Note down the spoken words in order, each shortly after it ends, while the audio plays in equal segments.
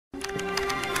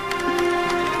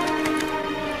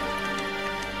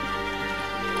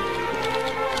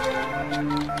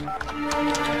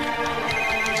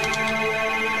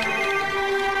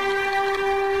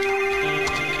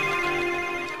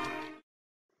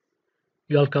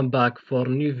Welcome back for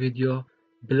new video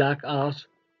Black Art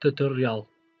tutorial.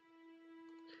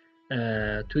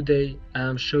 Today I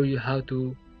am show you how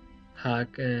to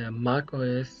hack Mac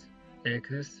OS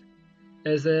X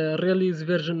as a release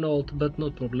version old but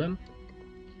no problem,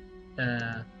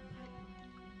 uh,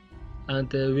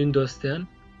 and Windows 10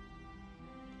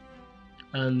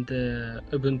 and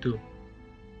Ubuntu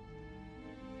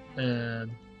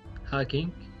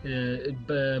hacking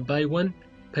by one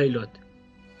payload.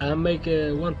 I make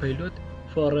one payload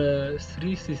for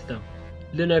 3 systems: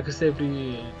 Linux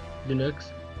every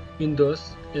Linux,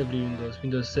 Windows every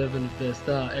Windows 7,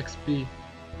 Vista, XP,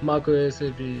 macOS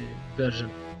every version.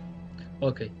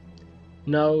 Okay,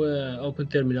 now open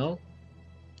terminal.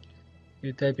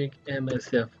 You typing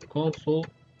msf console,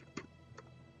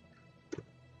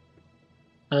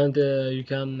 and you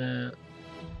can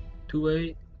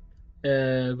two-way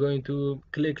going to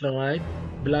click right,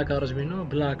 Black Art menu,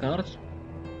 Black Art,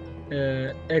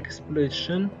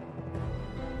 exploitation,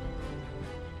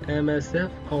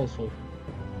 msf console.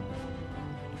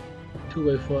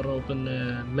 Two-way for open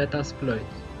Metasploit,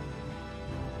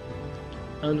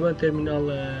 and one terminal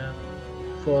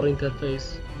for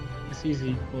interface. It's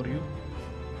easy for you.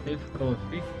 If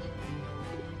config.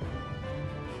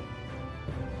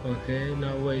 Okay,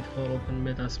 now wait for open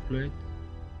Metasploit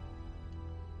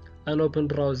and open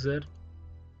browser.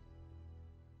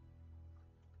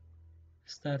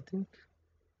 Starting.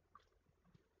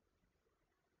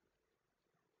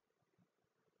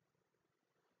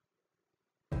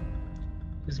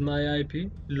 Is my IP,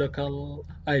 local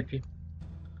IP.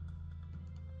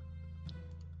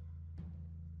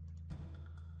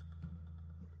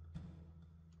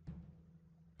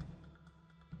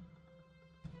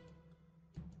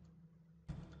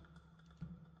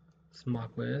 It's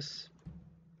macOS.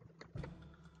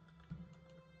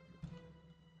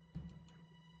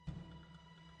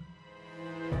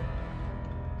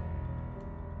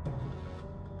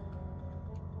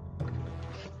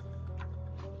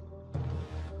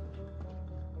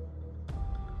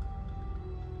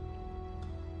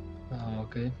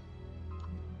 Okay.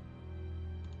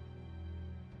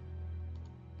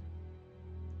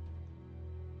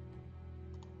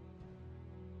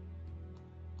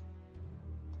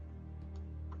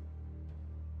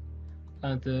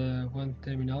 And one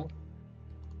terminal.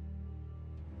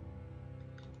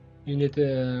 You need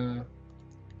to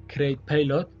create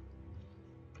payload.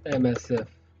 msf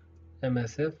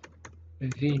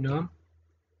venom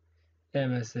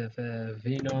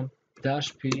venom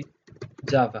 -p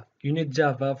Java. You need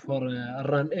Java for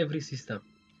run every system: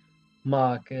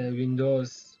 Mac,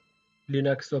 Windows,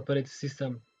 Linux operating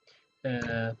system,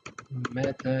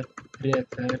 meter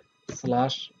creator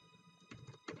slash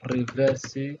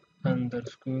reverse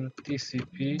underscore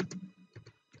TCP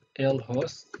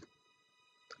lhost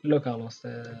localhost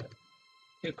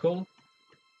equal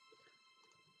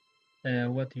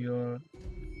what your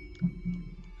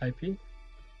IP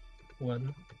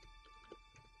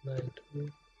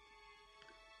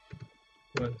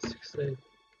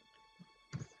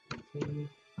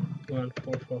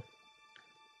 192.168.144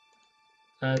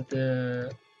 and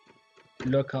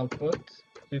local port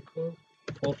equal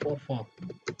 444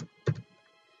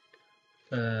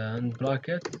 and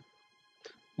bracket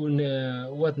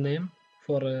what name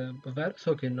for virus?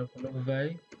 Okay, no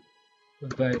problem.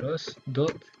 Virus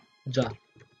dot jar.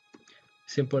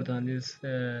 It's important is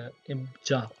in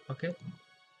jar. Okay,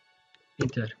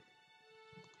 enter.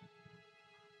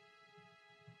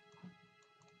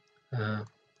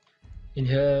 In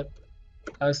here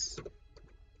as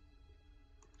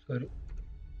sorry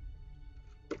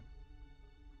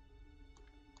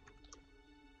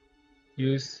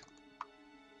use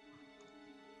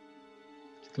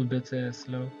little bit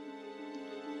slow.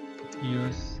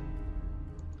 Use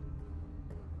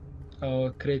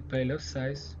our create payload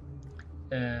size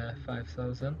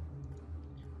 5000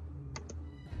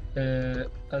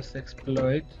 as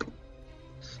exploit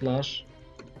slash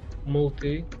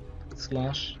multi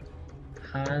slash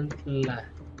handler.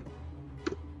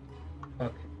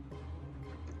 Okay,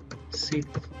 set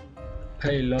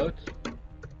payload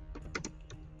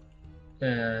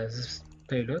this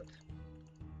payload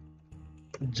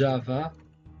Java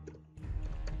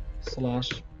slash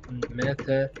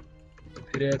meta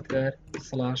creator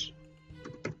slash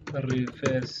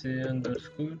reverse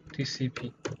underscore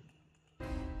TCP.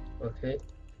 Okay,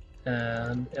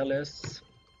 and ls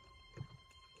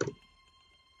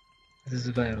this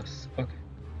virus. Okay,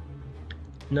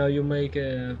 now you make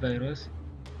a virus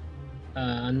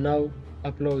and now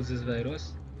upload this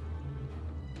virus.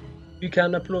 You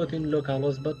can upload in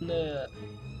localhost, but no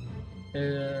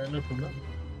problem.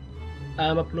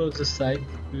 I'm upload the site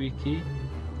wiki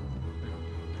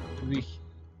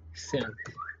sent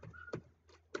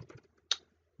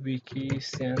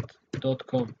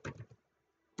wikisent.com.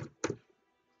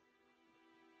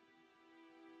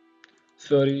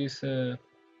 Sorry, it's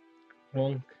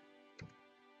wrong.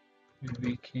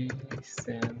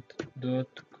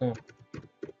 wikisent.com.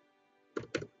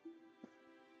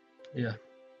 Yeah,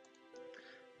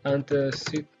 and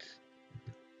set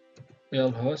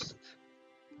lhost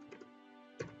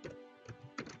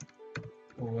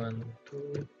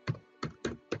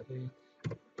 128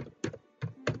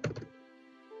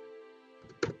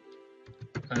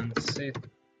 and set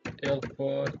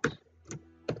lport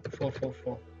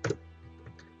 444.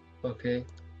 Okay,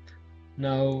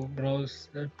 now browse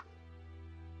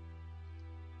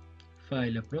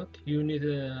file upload. You need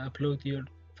to upload your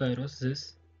virus,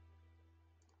 this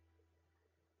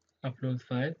upload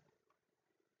file.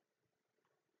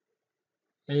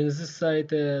 And in this site,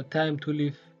 time to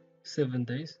live 7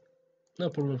 days. No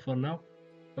problem for now.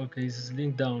 Okay, this is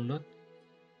link download,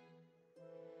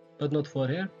 but not for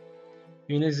here.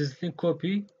 You need this link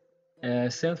copy,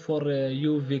 send for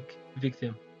you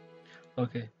victim.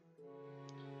 Okay,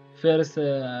 first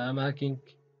I'm hacking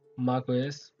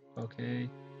macOS. Okay,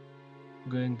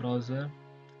 going browser,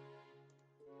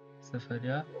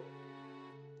 Safari,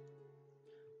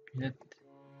 net.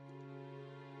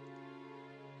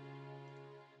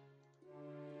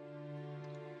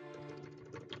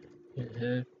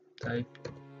 Here type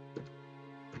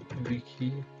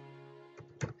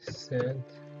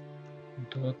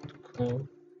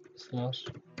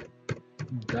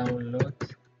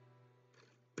wikisent.com/download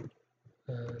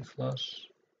 /396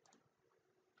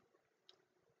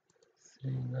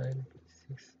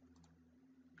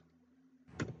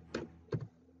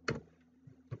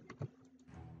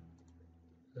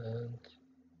 and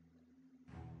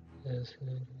yes,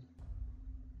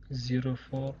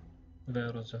 04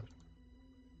 browser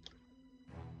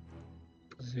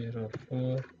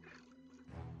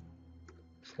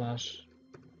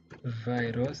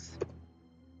 04/virus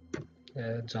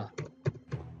jar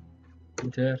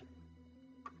enter.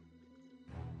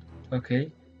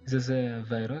 Okay, this is a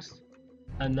virus,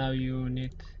 and now you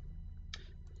need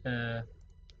uh,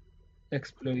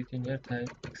 exploit in here. Type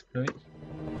exploit.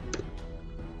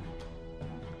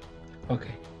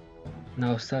 Okay,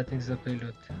 now starting the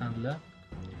payload handler.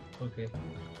 Okay,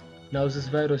 now this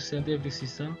virus send every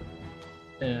system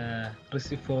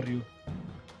receive for you.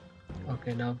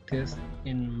 Okay, now test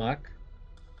in Mac,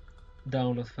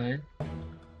 download file.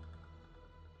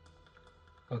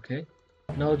 Okay,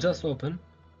 now just open,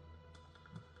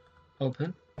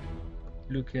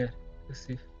 look here,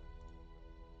 receive.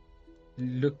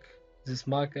 Look, this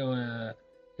Mac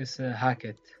is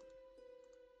hacked.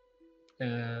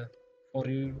 For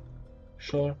you,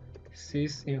 sure,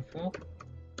 sys info.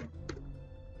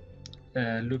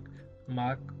 Look,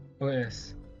 Mac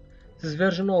OS. This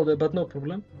version older, but no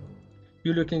problem.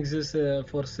 You looking this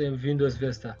for same Windows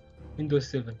Vista, Windows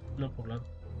 7, no problem.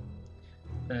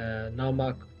 Now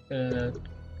Mac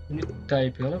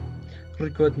type here,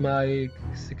 record my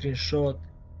screenshot,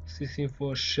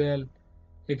 sysinfo shell,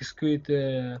 execute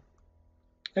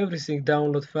everything,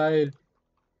 download file,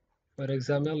 for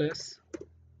example ls.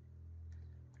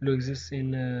 Look this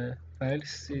in file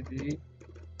cd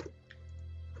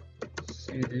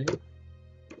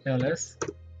ls.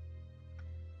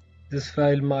 This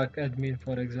file Mac admin,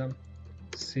 for example,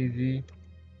 cd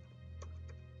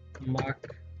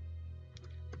Mac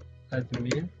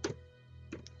admin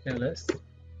ls.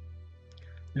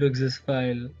 Look this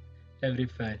file, every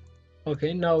file.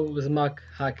 Okay, now with Mac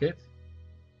hacked,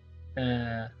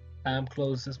 I am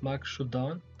close this Mac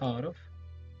shutdown, power off.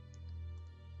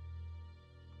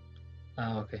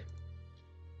 Okay.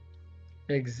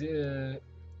 Exit,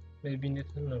 maybe need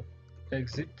to know.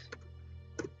 Exit.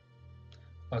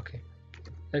 Okay.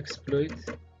 Exploit.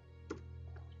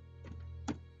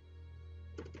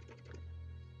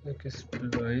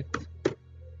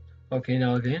 Okay,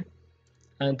 now again.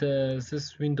 And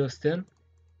this Windows 10.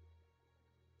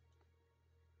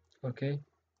 Okay.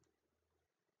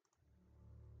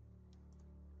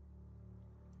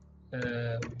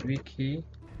 Wiki.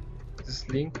 This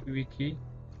link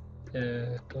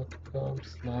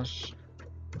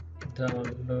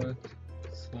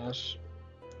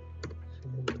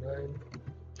wiki.com/download/9.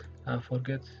 I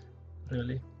forget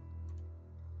really.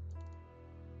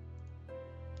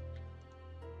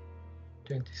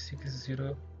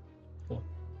 2604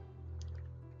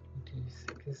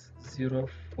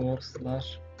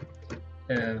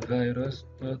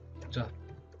 2604/virus.jar.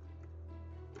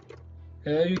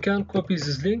 You can copy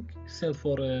this link, send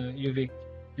for your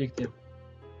victim,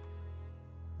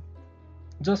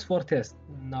 just for test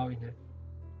now in here.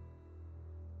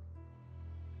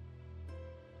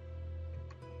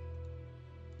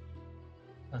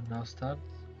 Now start.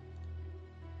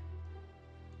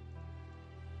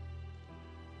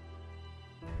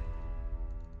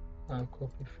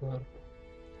 Copy for.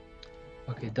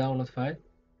 Okay, download file.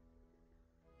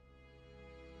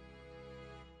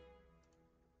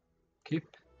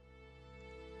 Keep.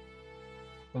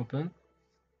 Open.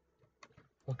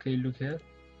 Okay, look here.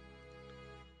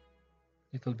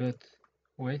 Little bit.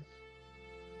 Wait.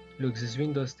 Look, this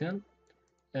Windows 10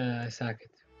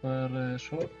 socket for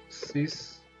show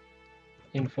sys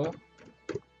info.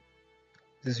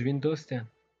 This Windows 10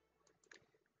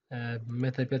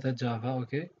 metadata Java.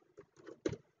 Okay,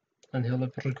 and he'll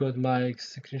record my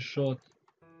screenshot.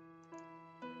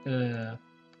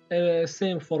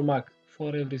 Same for Mac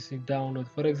for everything. Download,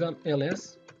 for example,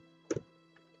 ls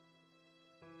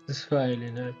this file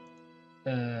in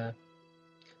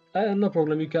no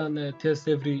problem. You can test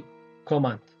every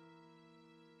command.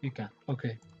 You can.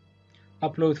 Okay,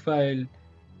 upload file,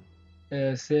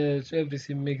 search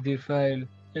everything, make the file,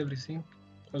 everything.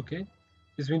 Okay,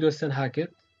 this Windows 10 hack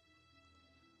it.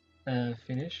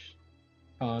 Finish.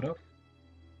 Power off.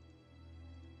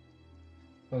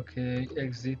 Okay,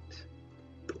 exit.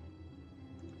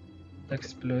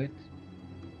 Exploit.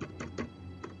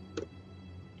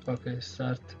 Okay,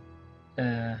 start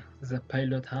the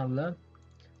pilot handler,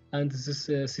 and this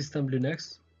is system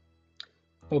Linux.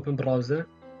 Open browser,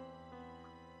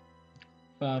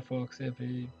 Firefox,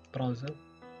 every browser.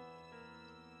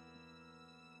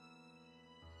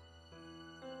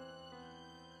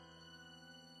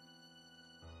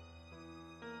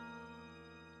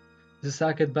 This is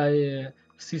hacked by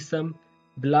system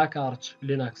Black Arch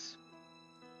Linux.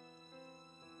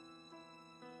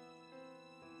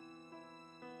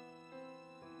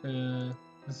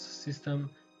 This system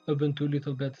Ubuntu a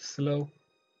little bit slow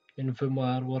in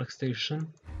VMware workstation.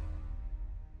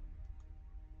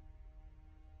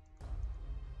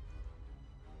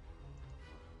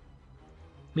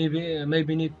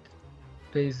 Maybe need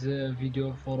paste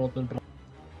video for open browser.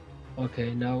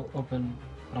 Okay, now open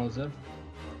browser.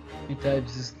 You type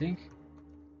this link.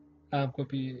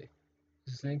 Copy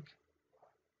this link.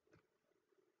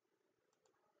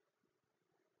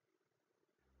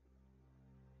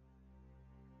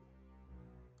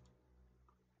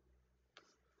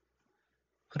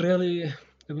 Really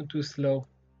even too slow.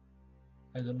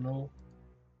 I don't know.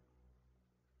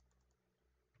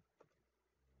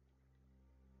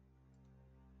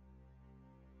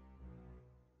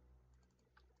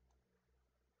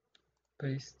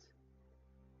 Paste.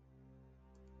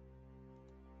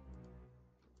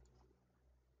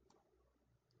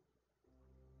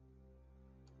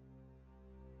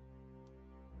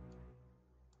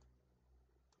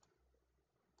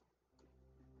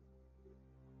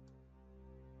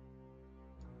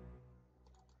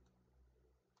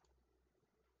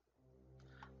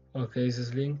 Okay,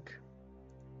 this link.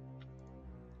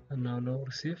 And now no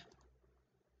receive.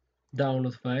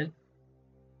 Download file.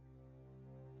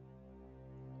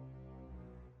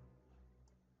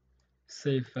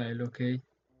 Save file. Okay.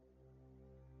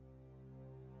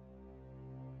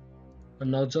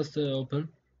 And now just open.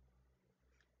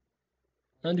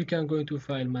 And you can go into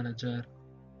file manager.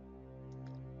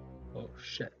 Oh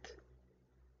shit.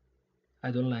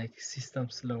 I don't like system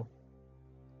slow.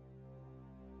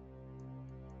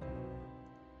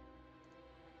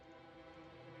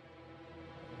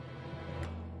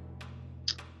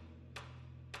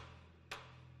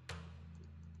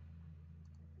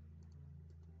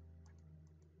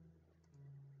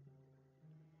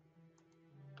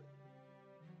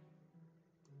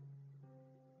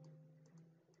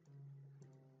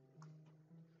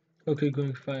 Okay,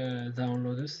 going to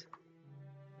download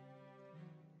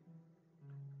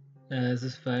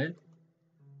this file.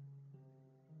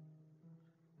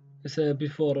 It's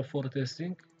before for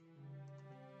testing.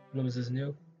 This is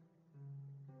new.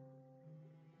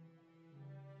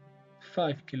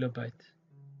 5 kilobyte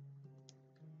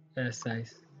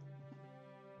size.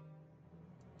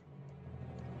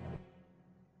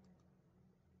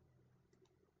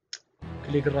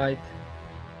 Click right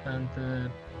and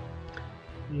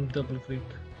double click.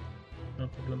 No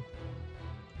problem.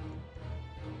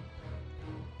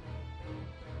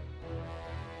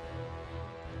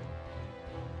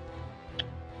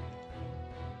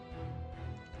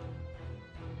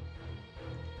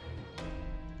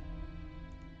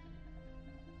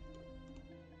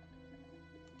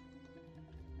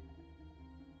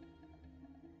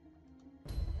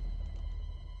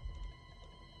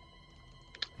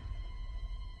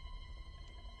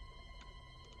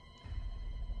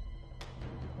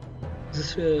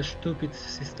 This stupid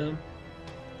system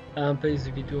and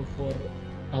paste video for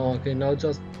okay, now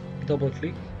just double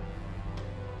click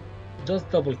Just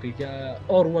double click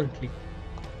or one click.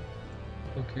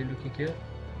 Okay, looking here.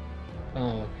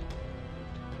 Okay.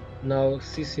 Now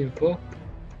sysinfo.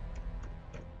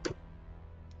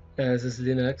 This is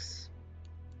Linux.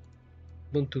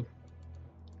 Ubuntu.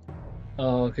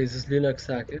 Okay, this is Linux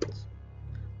socket.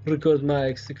 Record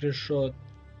mic, screenshot,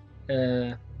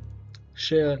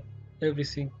 share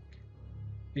everything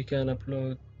we can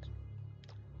upload.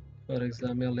 For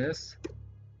example, yes.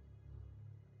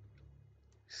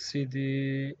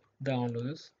 CD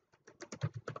downloads.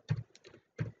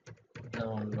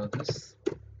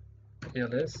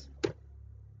 Ls.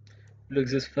 Look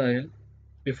this file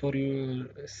before you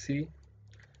see.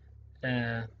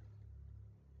 You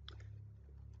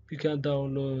can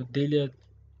download, delete.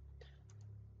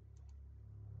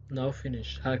 Now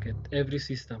finish. Hack it. Every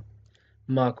system.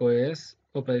 Mac OS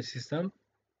operating system,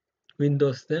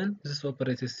 Windows 10 this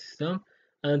operating system,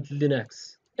 and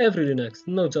Linux. Every Linux,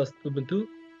 not just Ubuntu.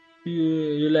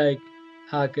 You like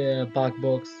hack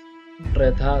Backbox,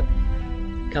 Red Hat,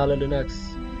 Kali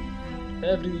Linux,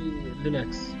 every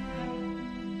Linux.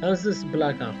 And this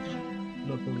Black Art,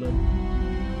 no problem.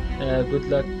 Good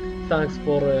luck. Thanks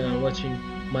for watching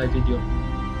my video.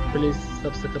 Please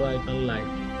subscribe and like.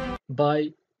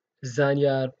 Bye.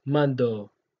 Zanyar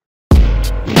Mando.